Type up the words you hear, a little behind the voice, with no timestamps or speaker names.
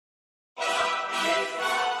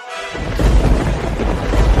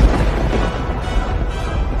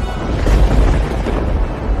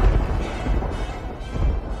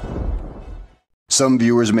Some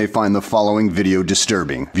viewers may find the following video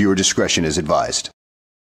disturbing. Viewer discretion is advised.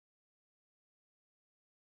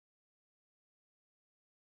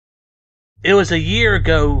 It was a year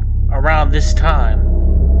ago, around this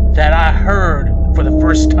time, that I heard for the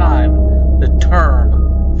first time the term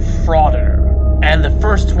frauditor. And the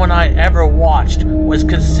first one I ever watched was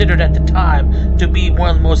considered at the time to be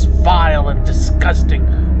one of the most vile and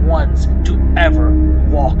disgusting ones to ever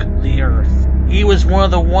walk the earth. He was one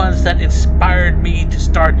of the ones that inspired me to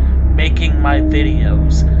start making my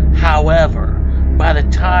videos. However, by the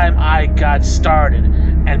time I got started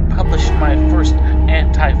and published my first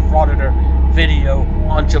anti-frauditor video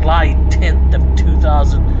on July 10th of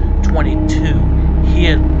 2022, he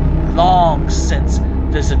had long since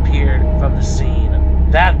disappeared from the scene.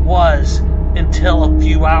 That was until a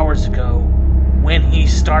few hours ago when he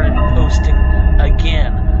started posting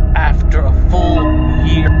again after a full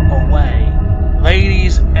year away.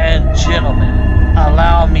 Ladies and gentlemen,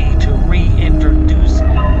 allow me to reintroduce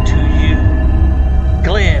to you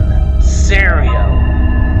Glenn Serio.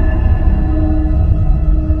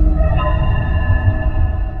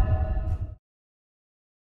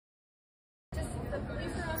 The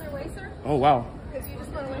police are on their way, sir? Oh, wow. Because you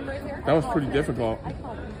just went away right here? That was pretty difficult. I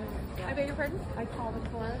called him. I beg your pardon? I called him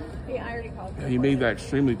for him. Yeah, I already called him. He made that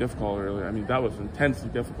extremely difficult earlier. I mean, that was intensely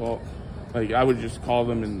difficult. Like, I would just call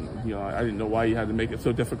them and, you know, I didn't know why you had to make it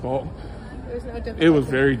so difficult. There was no difficulty. It was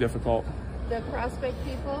very difficult. The prospect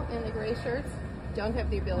people in the gray shirts don't have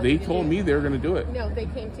the ability They told me they were going to do it. No, they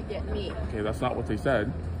came to get me. Okay, that's not what they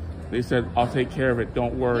said. They said, I'll take care of it.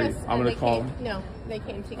 Don't worry. Yes, I'm going to call them. No, they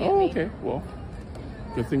came to get me. Oh, okay. Well,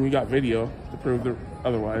 good thing we got video to prove the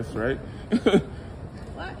otherwise, right?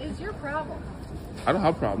 What is your problem? I don't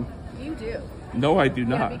have a problem. You do. No, I do Yeah,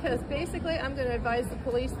 not. because basically I'm going to advise the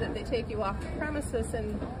police that they take you off the premises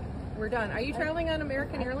and we're done. Are you traveling on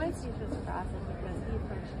American Airlines?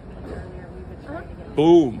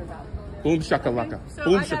 Boom. Boom shakalaka. So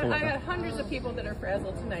Boom I shakalaka. got hundreds of people that are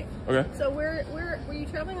frazzled tonight. Okay. So were you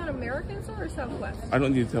traveling on American, sir, or Southwest? I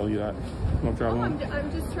don't need to tell you that. I'm traveling.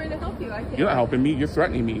 I'm just trying to help you. I can't. You're not helping me. You're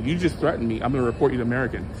threatening me. You just threatened me. I'm going to report you to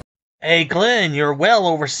American. Hey Glenn, you're well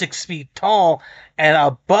over 6 feet tall and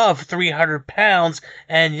above 300 pounds,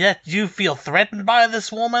 and yet you feel threatened by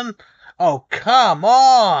this woman? Oh, come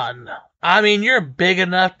on! I mean, you're big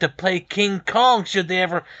enough to play King Kong should they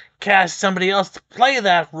ever cast somebody else to play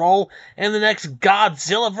that role in the next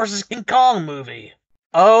Godzilla vs. King Kong movie.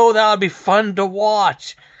 Oh, that would be fun to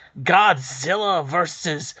watch. Godzilla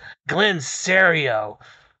vs. Glenn Serio.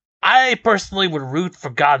 I personally would root for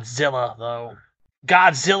Godzilla, though.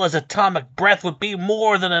 Godzilla's atomic breath would be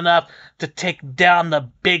more than enough to take down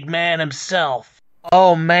the big man himself.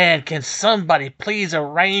 Oh man, can somebody please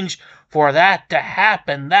arrange for that to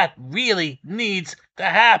happen? That really needs to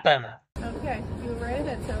happen. Okay, you right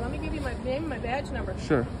ahead, sir. Let me give you my name and my badge number.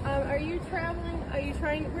 Sure. Are you traveling?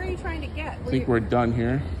 Where are you trying to get? I think we're done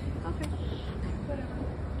here. Okay. Whatever.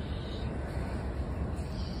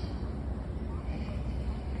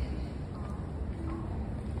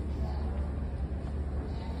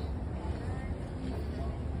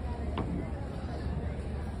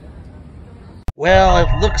 Well, it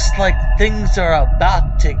looks like things are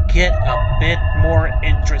about to get a bit more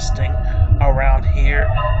interesting around here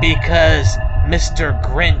because Mr.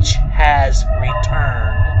 Grinch has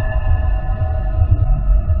returned.